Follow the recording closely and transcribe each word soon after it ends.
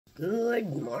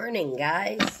Good morning,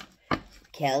 guys.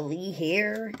 Kelly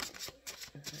here.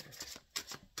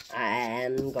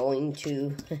 I'm going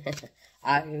to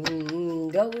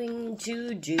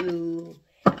do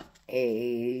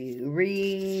a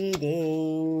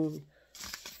reading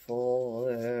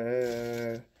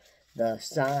for the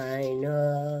sign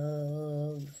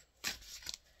of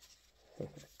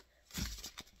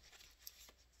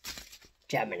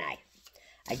Gemini.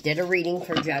 I did a reading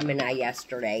for Gemini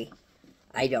yesterday.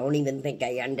 I don't even think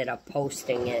I ended up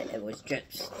posting it. It was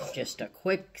just a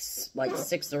quick, like,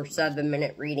 6 or 7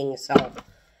 minute reading. So,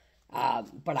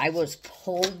 but I was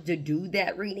pulled to do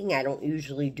that reading. I don't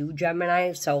usually do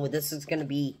Gemini, so this is going to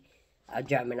be a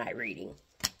Gemini reading.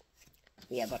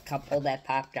 We have a couple that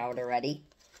popped out already.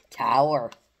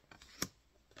 Tower.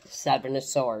 7 of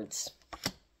Swords.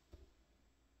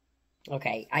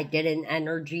 Okay, I did an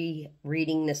energy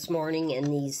reading this morning, and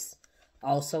these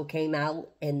also came out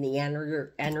in the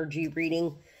energy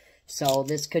reading. So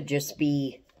this could just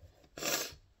be,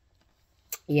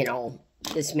 you know,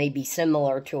 this may be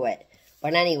similar to it.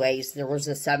 But anyways, there was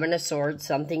a 7 of Swords,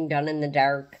 something done in the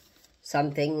dark,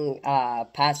 something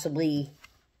possibly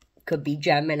could be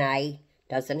Gemini,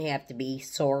 doesn't have to be.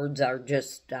 Swords are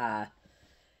just,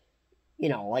 you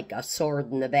know, like a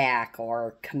sword in the back,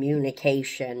 or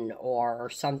communication, or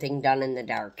something done in the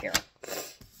dark here.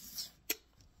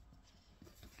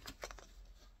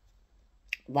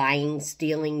 Lying,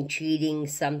 stealing, cheating,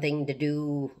 something to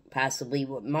do possibly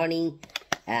with money.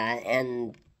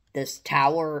 And this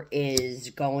tower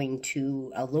is going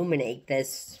to illuminate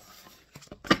this,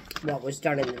 what was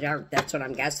done in the dark. That's what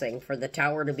I'm guessing. For the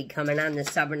tower to be coming on the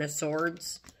 7 of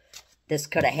Swords. This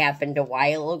could have happened a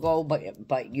while ago,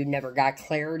 but you never got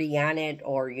clarity on it,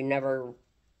 or you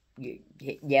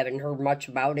haven't heard much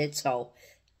about it. So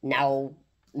now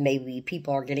maybe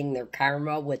people are getting their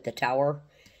karma with the tower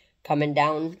coming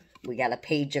down. We got a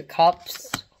Page of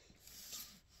Cups.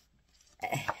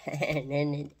 And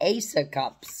then an Ace of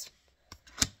Cups.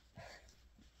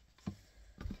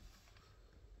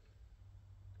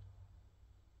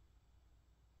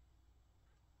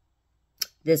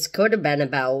 This could have been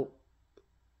about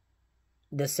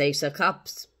this Ace of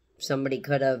Cups. Somebody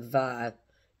could have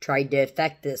tried to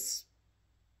affect this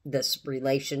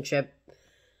relationship.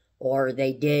 Or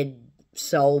they did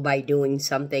so by doing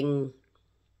something,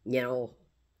 you know,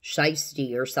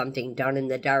 shiesty or something done in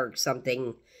the dark,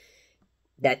 something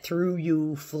that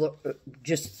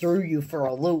just threw you for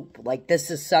a loop. Like,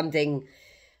 this is something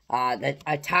that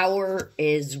a tower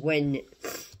is when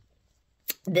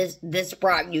this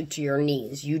brought you to your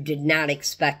knees. You did not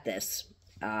expect this.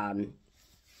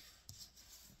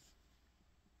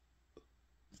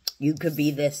 You could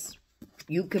be this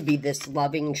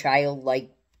loving child,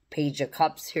 like Page of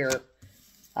Cups here.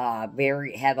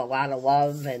 Have a lot of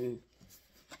love, and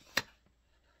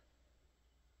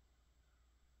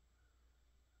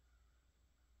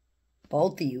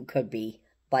both of you could be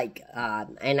like,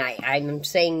 and I'm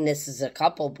saying this is a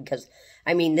couple because,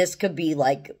 I mean, this could be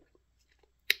like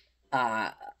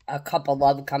a couple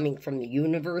love coming from the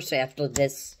universe after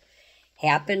this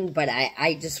happened, but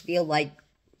I just feel like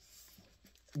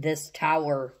this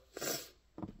tower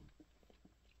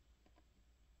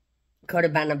could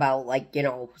have been about, like, you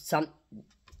know,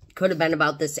 could have been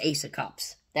about this Ace of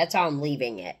Cups. That's how I'm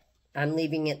leaving it. I'm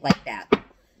leaving it like that.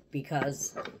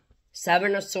 Because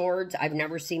 7 of Swords, I've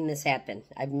never seen this happen.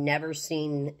 I've never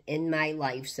seen in my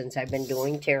life, since I've been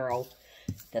doing tarot,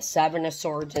 the 7 of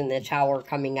Swords and the Tower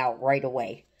coming out right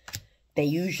away. They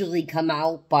usually come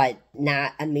out, but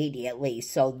not immediately.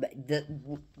 So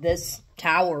this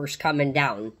Tower's coming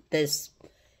down.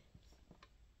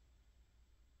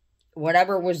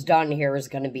 Whatever was done here is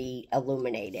going to be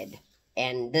illuminated.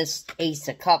 And this Ace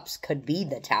of Cups could be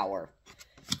the Tower.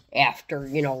 After,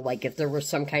 you know, like if there was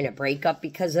some kind of breakup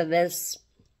because of this,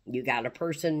 you got a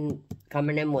person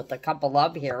coming in with a cup of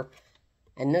love here.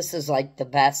 And this is like the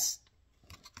best.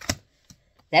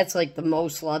 That's like the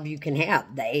most love you can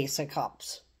have, the Ace of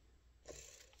Cups.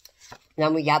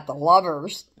 Then we got the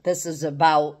Lovers. This is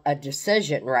about a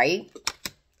decision, right?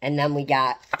 And then we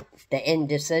got the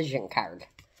indecision card.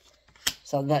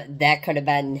 So that could have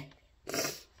been,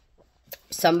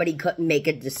 somebody couldn't make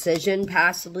a decision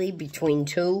possibly between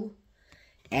two,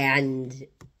 and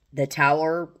the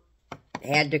Tower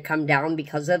had to come down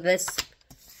because of this.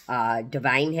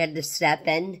 Divine had to step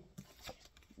in.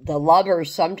 The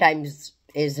Lovers sometimes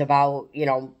is about, you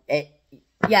know,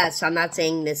 yes, I'm not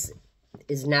saying this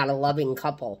is not a loving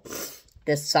couple.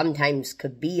 This sometimes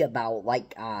could be about,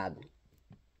 like,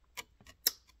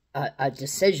 a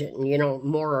decision, you know,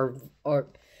 more, or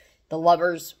the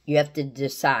Lovers, you have to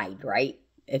decide, right?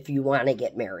 if you want to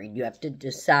get married. You have to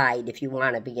decide if you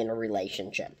want to be in a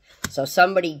relationship. So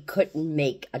somebody couldn't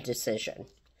make a decision.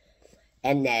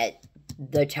 And that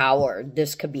the Tower,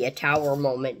 this could be a Tower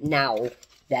moment now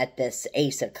that this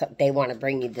Ace of Cups, they want to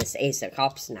bring you this Ace of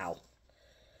Cups now.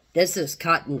 This is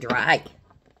cut and dry.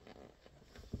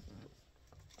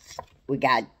 We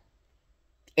got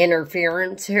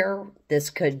interference here. This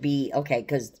could be, okay,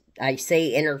 because I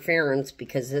say interference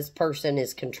because this person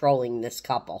is controlling this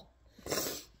couple.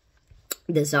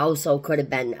 This also could have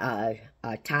been a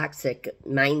toxic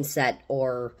mindset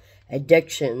or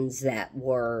addictions that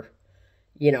were,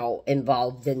 you know,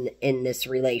 involved in this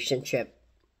relationship.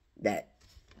 That,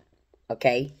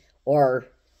 okay, or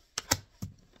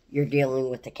you're dealing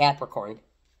with the Capricorn.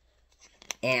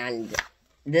 And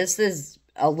this is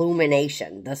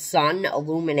illumination. The sun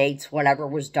illuminates whatever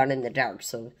was done in the dark.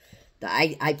 So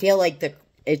I feel like the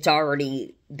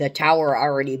Tower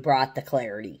already brought the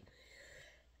clarity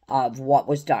of what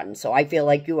was done. So I feel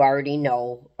like you already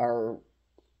know, or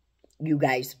you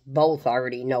guys both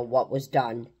already know what was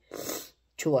done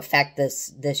to affect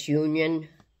this union.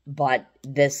 But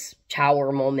this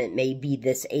Tower moment may be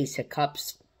this Ace of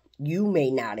Cups. You may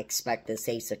not expect this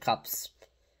Ace of Cups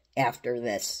after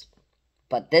this.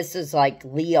 But this is like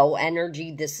Leo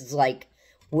energy. This is like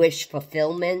wish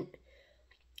fulfillment,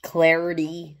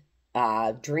 clarity,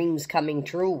 dreams coming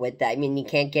true with that. I mean, you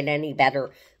can't get any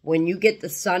better. When you get the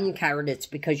Sun card, it's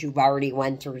because you've already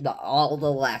went through all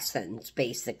the lessons,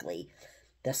 basically.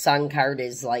 The Sun card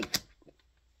is like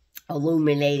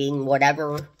illuminating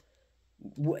whatever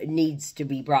needs to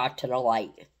be brought to the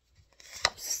light.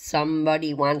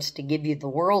 Somebody wants to give you the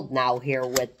world now here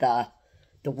with the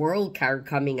World card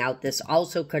coming out. This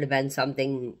also could have been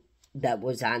something that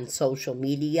was on social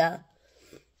media.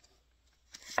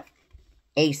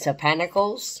 Ace of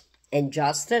Pentacles,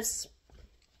 Injustice.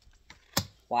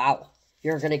 Wow.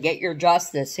 You're going to get your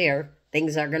justice here.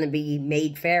 Things are going to be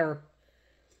made fair.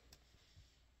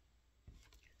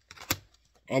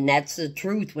 And that's the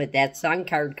truth with that Sun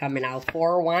card coming out.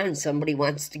 Four of Wands. Somebody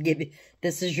wants to give you...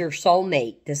 This is your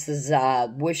soulmate. This is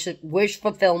wish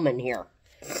fulfillment here.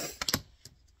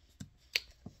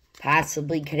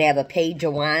 Possibly could have a Page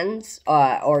of Wands,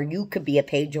 or you could be a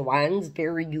Page of Wands.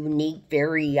 Very unique,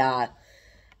 very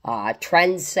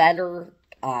trendsetter,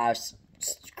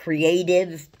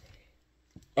 creative.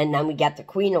 And then we got the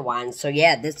Queen of Wands. So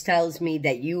yeah, this tells me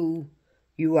that you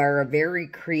are a very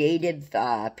creative,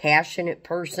 passionate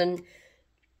person.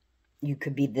 You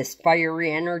could be this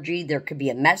fiery energy. There could be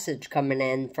a message coming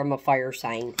in from a fire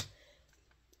sign.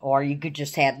 Or you could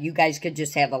just have, you guys could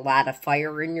just have a lot of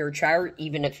fire in your chart,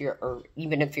 even if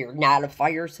you're not a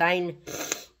fire sign.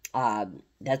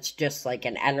 That's just like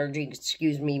an energy.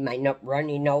 Excuse me, my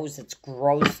runny nose. It's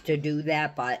gross to do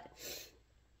that, but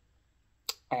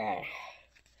I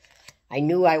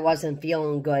knew I wasn't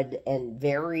feeling good and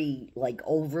very like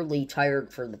overly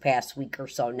tired for the past week or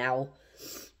so. Now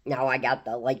I got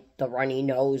the runny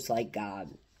nose, like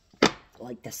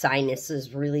the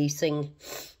sinuses releasing.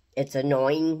 It's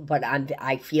annoying, but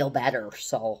I feel better.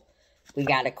 So we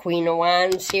got a Queen of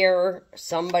Wands here.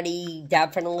 Somebody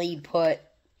definitely put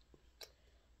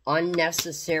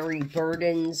unnecessary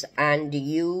burdens onto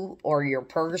you or your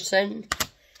person.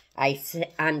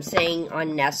 I'm saying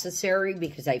unnecessary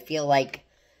because I feel like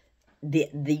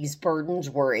these burdens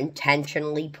were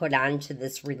intentionally put onto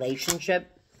this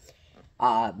relationship.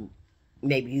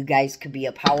 Maybe you guys could be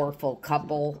a powerful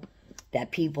couple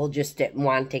that people just didn't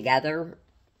want together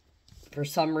for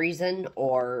some reason,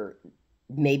 or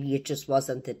maybe it just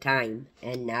wasn't the time.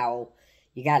 And now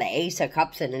you got an Ace of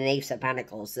Cups and an Ace of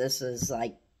Pentacles. This is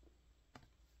like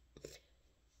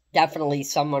definitely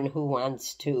someone who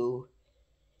wants to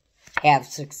have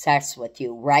success with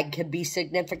you. Red could be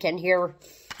significant here.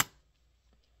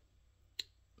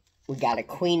 We got a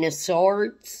Queen of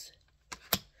Swords.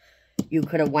 You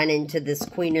could have went into this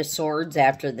Queen of Swords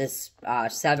after this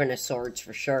Seven of Swords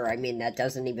for sure. I mean, that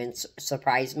doesn't even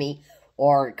surprise me.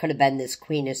 Or it could have been this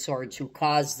Queen of Swords who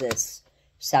caused this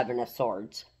Seven of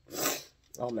Swords.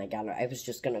 Oh my God, I was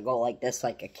just going to go like this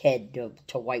like a kid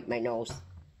to wipe my nose.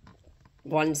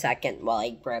 1 second while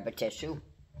I grab a tissue.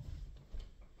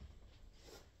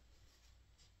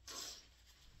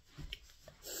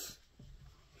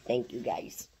 Thank you,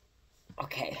 guys.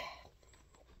 Okay.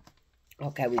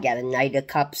 Okay, we got a Knight of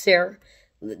Cups here.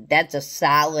 That's a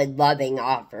solid, loving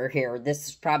offer here. This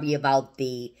is probably about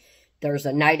there's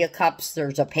a Knight of Cups,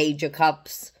 there's a Page of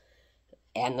Cups,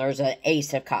 and there's an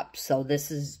Ace of Cups. So this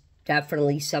is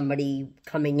definitely somebody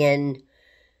coming in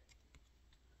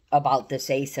about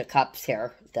this Ace of Cups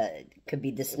here. That could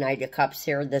be this Knight of Cups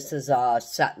here. This is,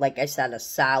 like I said, a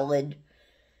solid,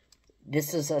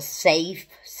 This is a safe,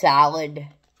 solid.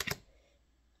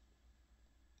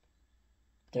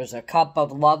 There's a cup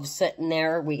of love sitting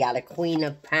there. We got a Queen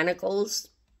of Pentacles.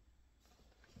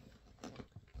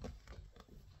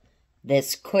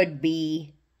 This could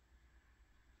be...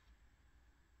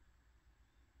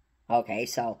 Okay,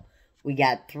 so we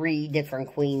got 3 different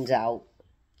queens out.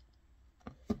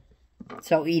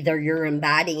 So either you're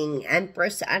embodying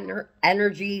Empress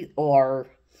energy, or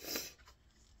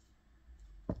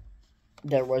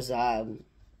there was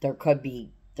there could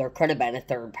have been a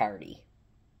third party.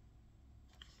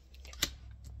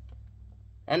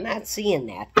 I'm not seeing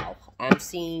that though. I'm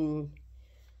seeing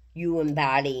you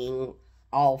embodying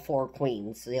all 4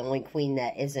 queens. The only queen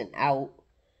that isn't out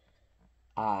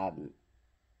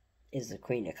is the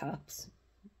Queen of Cups.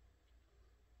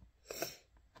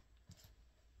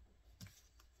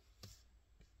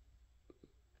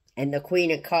 And the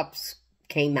Queen of Cups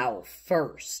came out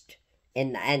first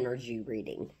in the energy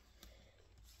reading.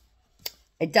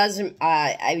 It doesn't,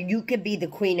 you could be the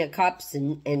Queen of Cups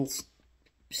and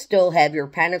still have your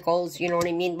pentacles, you know what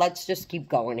I mean? Let's just keep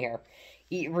going here.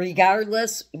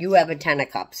 Regardless, you have a 10 of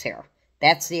Cups here.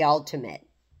 That's the ultimate.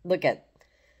 Look at,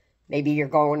 maybe you're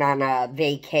going on a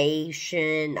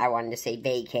vacation. I wanted to say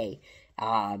vacay.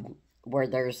 Where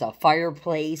there's a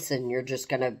fireplace and you're just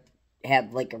going to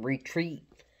have like a retreat.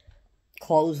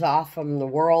 Close off from the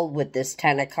world with this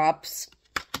 10 of Cups.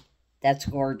 That's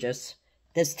gorgeous.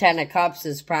 This 10 of Cups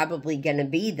is probably going to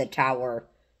be the tower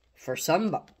for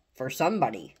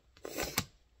somebody.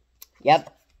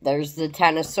 Yep, there's the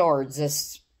 10 of Swords.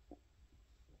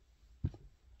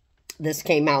 This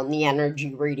came out in the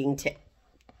energy reading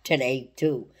today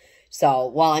too. So,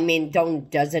 well, I mean,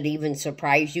 does it even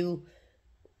surprise you?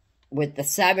 With the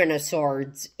 7 of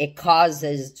Swords, it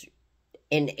causes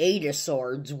an 8 of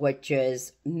Swords, which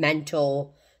is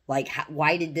mental, like,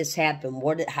 why did this happen?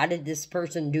 How did this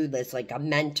person do this? Like a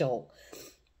mental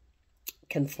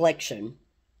confliction.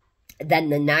 Then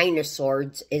the 9 of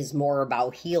Swords is more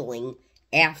about healing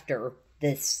after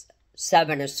this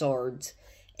 7 of Swords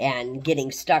and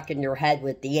getting stuck in your head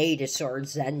with the 8 of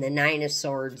Swords. Then the 9 of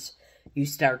Swords, you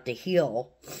start to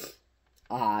heal.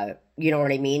 You know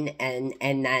what I mean? And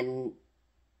then,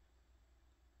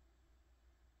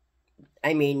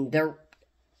 I mean,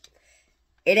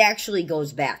 it actually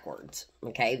goes backwards,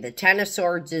 okay? The 10 of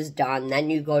Swords is done, then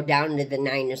you go down to the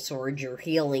 9 of Swords, you're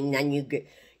healing, then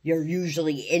you're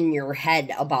usually in your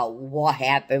head about what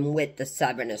happened with the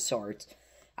 7 of Swords.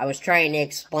 I was trying to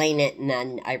explain it, and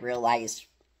then I realized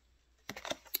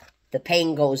the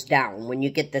pain goes down. When you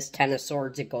get this 10 of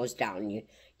Swords, it goes down.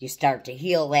 You start to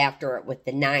heal after it with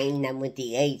the 9, then with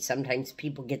the 8. Sometimes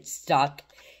people get stuck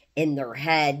in their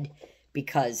head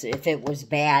because if it was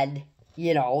bad,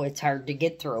 you know, it's hard to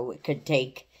get through. It could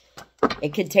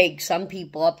take some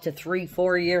people up to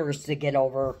 3-4 years to get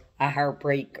over a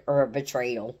heartbreak or a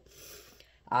betrayal.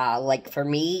 Like for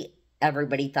me,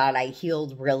 everybody thought I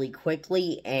healed really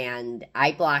quickly, and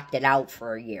I blocked it out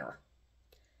for a year.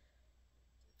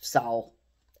 So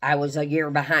I was a year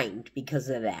behind because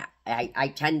of that.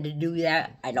 I tend to do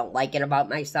that. I don't like it about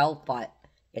myself, but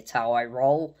it's how I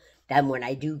roll. Then when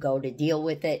I do go to deal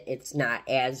with it, it's not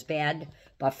as bad.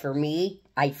 But for me,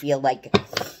 I feel like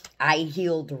I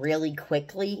healed really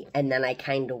quickly, and then I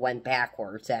kind of went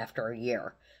backwards after a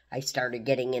year. I started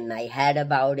getting in my head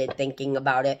about it, thinking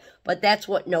about it. But that's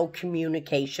what no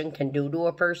communication can do to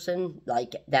a person.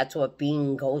 Like, that's what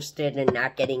being ghosted and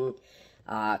not getting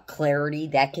clarity,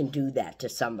 that can do that to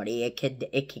somebody. It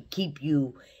could keep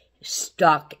you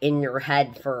stuck in your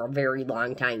head for a very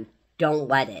long time. Don't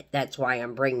let it. That's why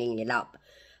I'm bringing it up.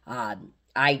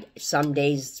 I some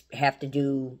days have to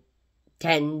do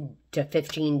 10 to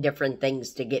 15 different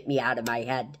things to get me out of my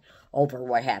head over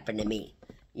what happened to me.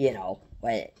 You know,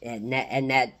 and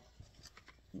that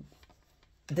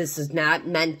this is not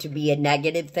meant to be a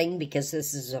negative thing, because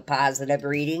this is a positive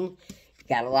reading.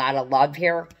 Got a lot of love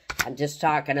here. I'm just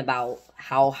talking about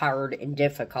how hard and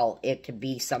difficult it can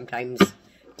be sometimes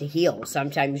to heal.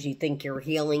 Sometimes you think you're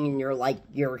healing and you're like,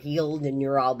 you're healed and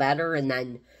you're all better, and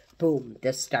then boom,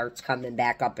 this starts coming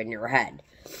back up in your head.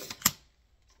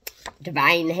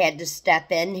 Divine had to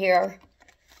step in here.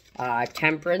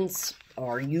 Temperance,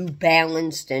 or you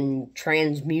balanced and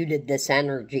transmuted this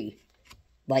energy.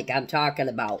 Like I'm talking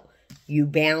about. You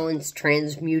balanced,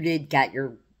 transmuted, got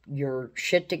your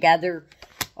shit together.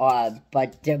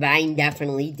 But Divine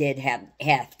definitely did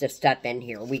have to step in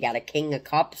here. We got a King of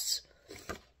Cups.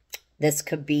 This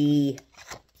could be...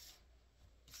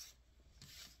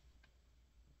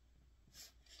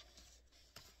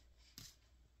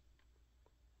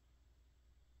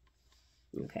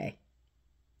 Okay.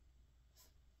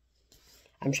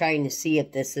 I'm trying to see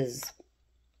if this is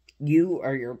you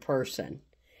or your person.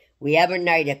 We have a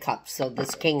Knight of Cups, so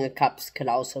this King of Cups could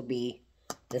also be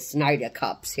this Knight of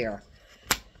Cups here.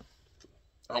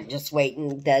 I'm just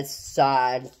waiting. This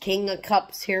King of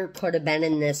Cups here could have been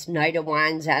in this Knight of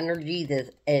Wands energy,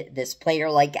 this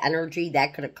player-like energy.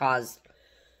 That could have caused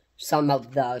some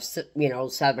of the, you know,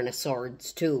 Seven of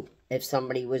Swords, too. If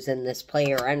somebody was in this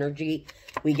player energy.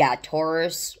 We got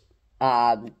Taurus,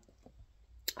 Hierophant.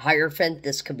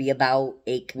 This could be about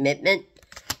a commitment.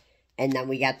 And then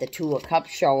we got the Two of Cups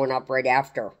showing up right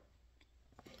after.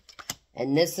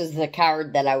 And this is the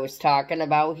card that I was talking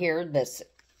about here. This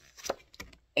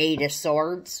Eight of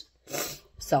Swords.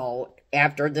 So,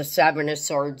 after the Seven of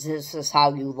Swords, this is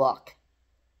how you look.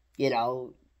 You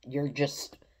know, you're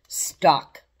just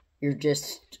stuck. You're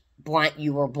just blind.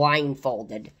 You were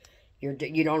blindfolded.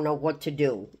 You don't know what to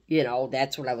do. You know,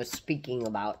 that's what I was speaking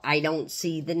about. I don't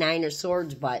see the Nine of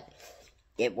Swords, but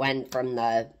it went from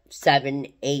the 7,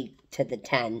 8 to the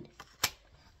 10.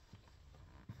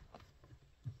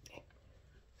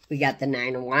 We got the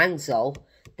Nine of Wands, though.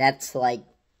 That's like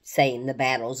saying the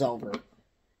battle's over.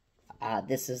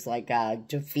 This is like a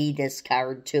defeatist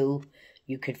card, too.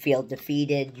 You could feel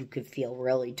defeated. You could feel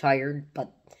really tired,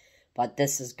 but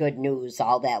this is good news.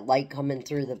 All that light coming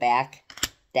through the back.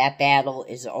 That battle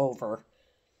is over.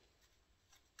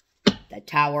 The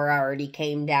Tower already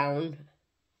came down.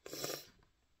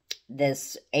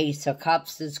 This Ace of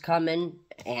Cups is coming.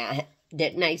 And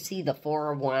didn't I see the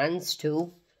Four of Wands,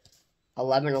 too?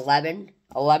 11-11.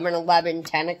 11-11,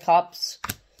 10 of Cups.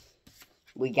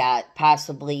 We got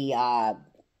possibly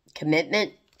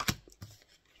commitment.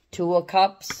 Two of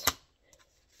Cups.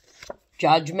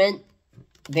 Judgment.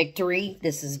 Victory.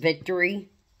 This is victory.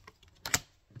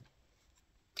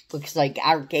 Looks like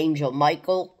Archangel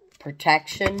Michael.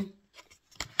 Protection.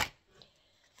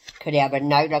 Could have a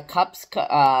Knight of Cups,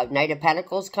 Knight of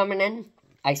Pentacles coming in.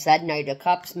 I said Knight of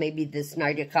Cups. Maybe this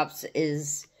Knight of Cups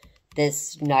is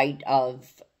this Knight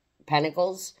of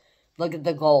Pentacles. Look at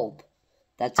the gold.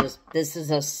 This is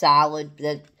a solid,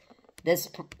 this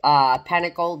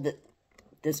pentacle,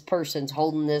 this person's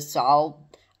holding this all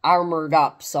armored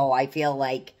up. So I feel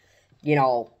like, you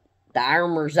know, the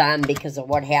armor's on because of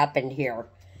what happened here.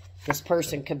 This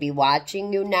person could be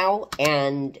watching you now,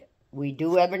 and we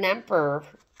do have an Emperor.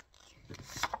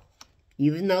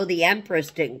 Even though the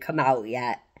Empress didn't come out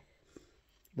yet,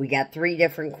 we got 3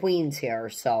 different queens here,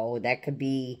 so that could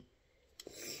be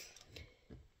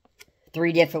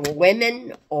 3 different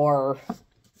women, or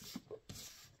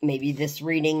maybe this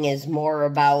reading is more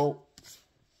about,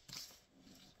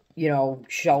 you know,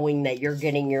 showing that you're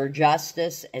getting your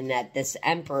justice, and that this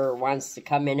Emperor wants to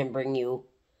come in and bring you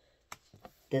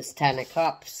this 10 of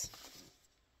Cups.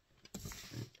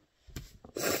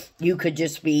 You could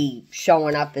just be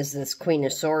showing up as this Queen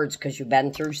of Swords because you've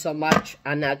been through so much.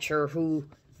 I'm not sure who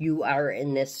you are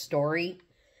in this story.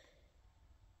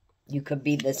 You could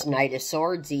be this Knight of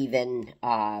Swords even.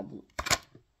 A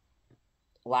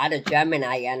lot of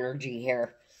Gemini energy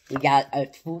here. We got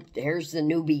here's the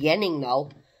new beginning, though.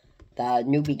 The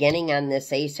new beginning on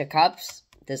this Ace of Cups.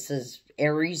 This is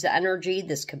Aries energy.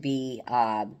 This could be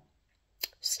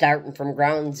starting from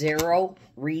ground zero,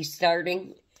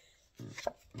 restarting.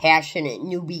 Passionate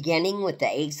new beginning with the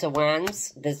Ace of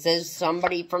Wands. This is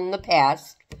somebody from the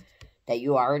past that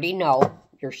you already know.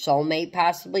 Your soulmate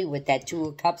possibly with that Two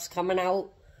of Cups coming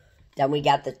out. Then we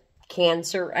got the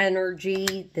Cancer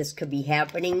energy. This could be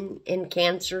happening in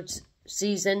Cancer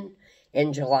season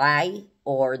in July.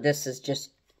 Or this is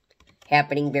just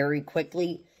happening very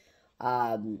quickly.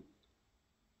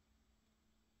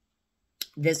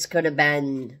 This could have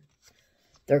been...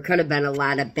 There could have been a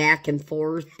lot of back and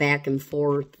forth, in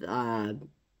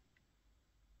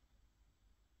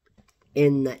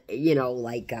the, you know,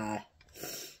 like,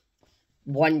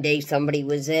 one day somebody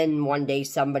was in, one day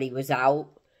somebody was out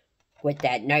with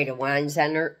that Knight of Wands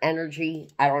energy.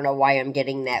 I don't know why I'm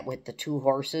getting that with the 2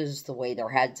 horses, the way their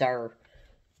heads are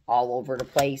all over the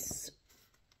place.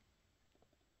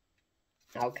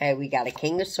 Okay, we got a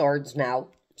King of Swords now,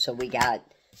 so we got,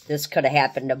 this could have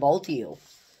happened to both of you.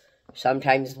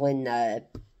 Sometimes when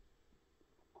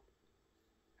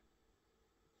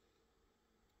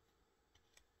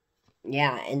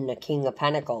yeah, and the King of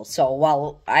Pentacles. So,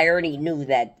 well, I already knew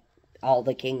that all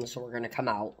the kings were going to come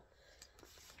out.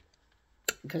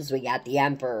 Because we got the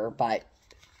Emperor, but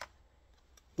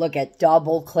look at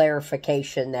double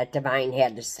clarification that Divine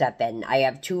had to step in. I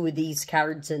have 2 of these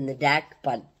cards in the deck,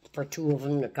 but for 2 of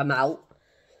them to come out.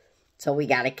 So we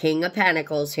got a King of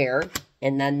Pentacles here.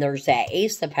 And then there's that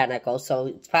Ace of Pentacles. So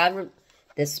it's probably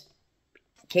this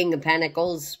King of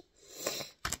Pentacles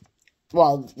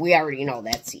Well, we already know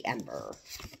that's the Emperor.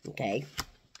 Okay.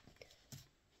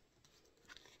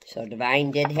 So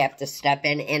Divine did have to step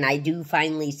in, and I do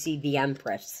finally see the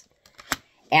Empress.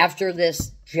 After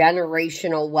this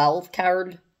generational wealth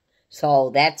card,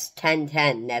 so that's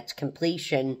 10-10. That's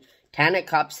completion. 10 of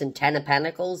Cups and 10 of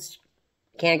Pentacles.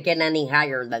 Can't get any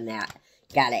higher than that.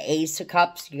 You got an Ace of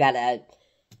Cups. You got an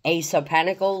Ace of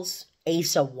Pentacles.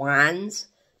 Ace of Wands.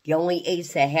 The only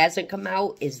ace that hasn't come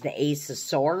out is the Ace of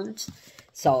Swords.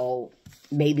 So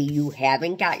maybe you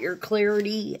haven't got your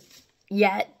clarity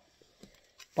yet.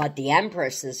 But the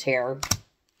Empress is here.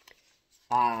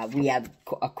 We have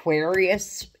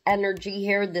Aquarius energy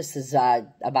here. This is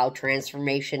about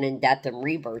transformation and death and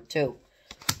rebirth too.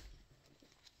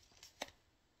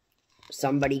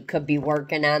 Somebody could be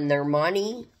working on their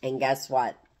money. And guess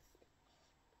what?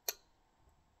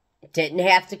 It didn't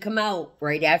have to come out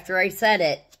right after I said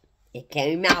it. It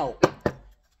came out.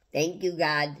 Thank you,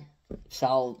 God.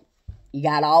 So, you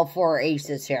got all 4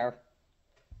 aces here.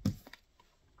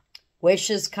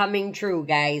 Wishes coming true,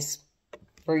 guys.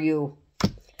 For you.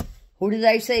 Who did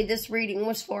I say this reading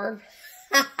was for?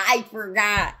 I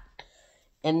forgot.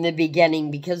 In the beginning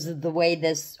because of the way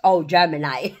this... Oh,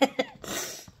 Gemini.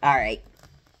 Alright.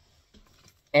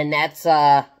 And that's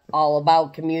all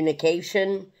about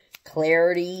communication,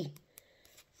 clarity.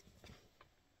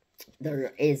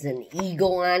 There is an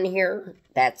eagle on here.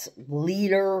 That's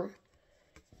leader.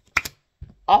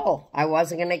 Oh, I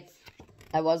wasn't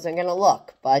gonna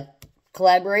look, but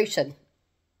collaboration.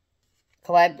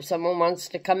 Someone wants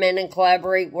to come in and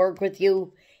collaborate, work with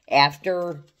you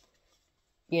after,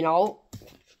 you know,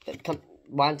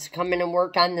 wants to come in and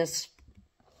work on this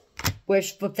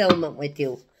wish fulfillment with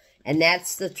you. And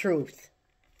that's the truth.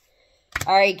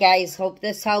 Alright, guys. Hope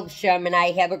this helps,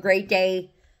 Gemini. Have a great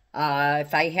day.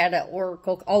 If I had an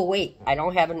oracle... Oh, wait. I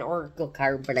don't have an oracle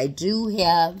card, but I do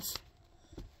have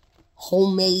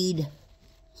homemade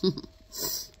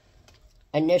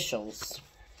initials.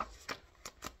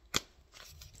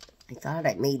 I thought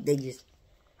I made these.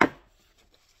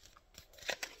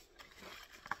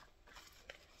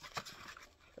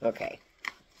 Okay.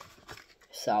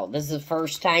 So, this is the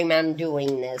first time I'm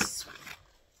doing this.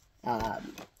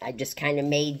 I just kind of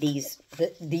made these.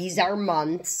 These are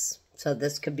months. So,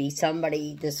 this could be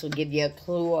somebody. This will give you a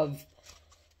clue of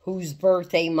whose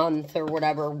birthday month or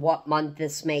whatever. What month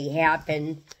this may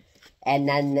happen. And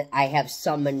then I have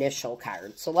some initial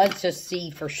cards. So let's just see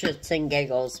for shits and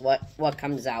giggles what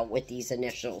comes out with these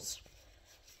initials.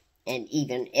 And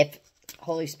even if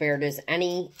Holy Spirit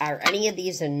are any of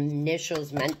these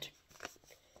initials meant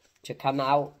to come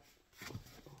out?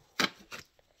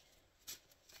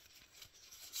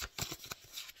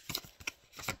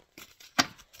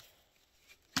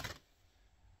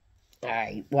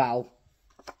 Alright, well,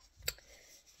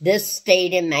 this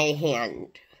stayed in my hand.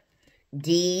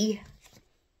 D,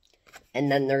 and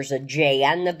then there's a J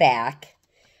on the back.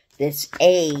 This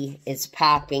A is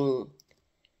popping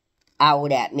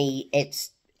out at me.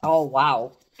 It's, oh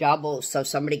wow, double. So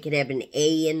somebody could have an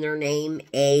A in their name.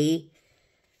 A,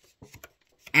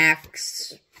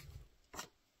 X,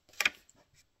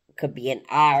 could be an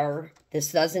R.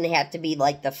 This doesn't have to be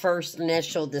like the first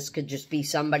initial. This could just be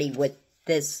somebody with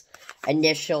this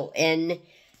initial in.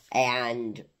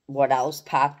 And what else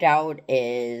popped out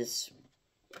is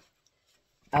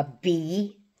a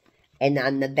B, and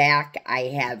on the back I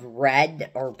have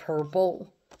red or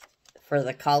purple for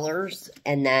the colors,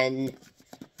 and then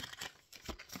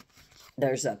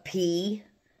there's a P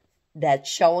that's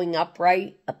showing up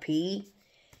right, a P,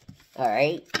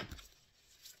 alright,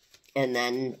 and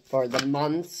then for the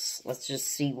months, let's just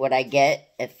see what I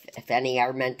get, if any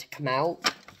are meant to come out.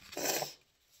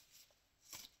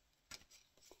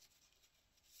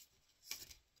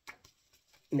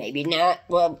 Maybe not,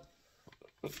 well,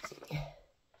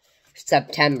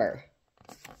 September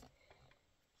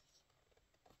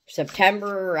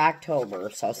or October.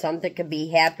 So something could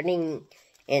be happening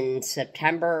in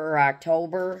September or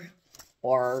October.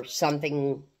 Or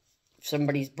somebody's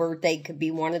birthday could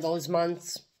be one of those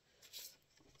months.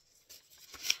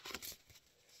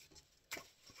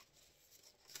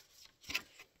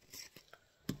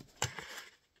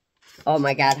 Oh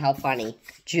my God, how funny.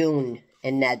 June.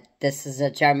 And this is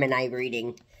a Gemini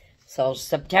reading. So,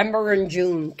 September and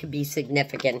June could be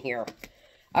significant here.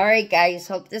 Alright, guys.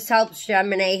 Hope this helps,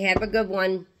 Gemini. Have a good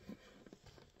one.